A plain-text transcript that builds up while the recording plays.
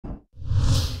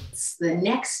It's the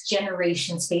next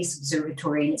generation space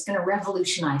observatory, and it's going to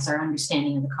revolutionize our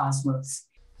understanding of the cosmos.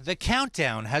 The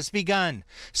countdown has begun.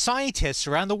 Scientists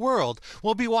around the world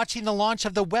will be watching the launch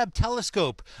of the Webb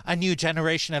telescope, a new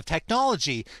generation of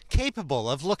technology capable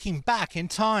of looking back in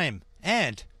time.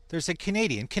 And there's a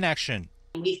Canadian connection.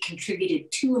 We've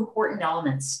contributed two important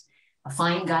elements: a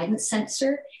fine guidance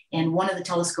sensor and one of the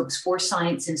telescope's 4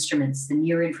 science instruments, the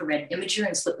near-infrared imager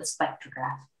and slitless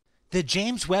spectrograph. The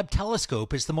James Webb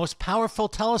Telescope is the most powerful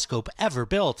telescope ever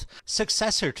built,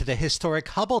 successor to the historic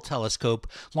Hubble telescope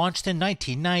launched in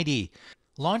 1990.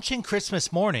 Launching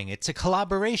Christmas morning, it's a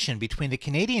collaboration between the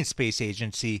Canadian Space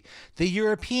Agency, the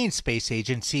European Space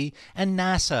Agency, and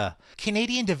NASA.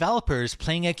 Canadian developers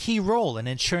playing a key role in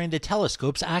ensuring the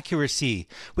telescope's accuracy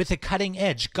with a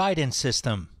cutting-edge guidance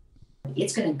system.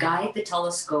 It's going to guide the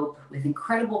telescope with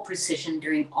incredible precision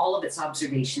during all of its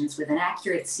observations with an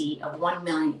accuracy of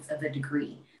 1/millionth of a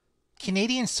degree.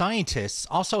 Canadian scientists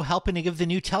also helping to give the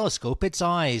new telescope its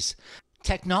eyes.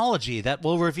 Technology that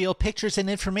will reveal pictures and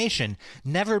information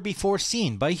never before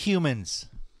seen by humans.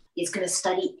 It's going to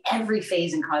study every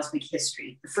phase in cosmic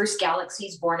history: the first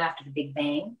galaxies born after the Big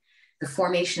Bang, the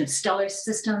formation of stellar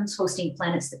systems hosting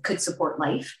planets that could support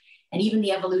life, and even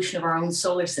the evolution of our own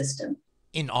solar system.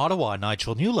 In Ottawa,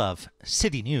 Nigel Newlove,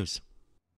 City News.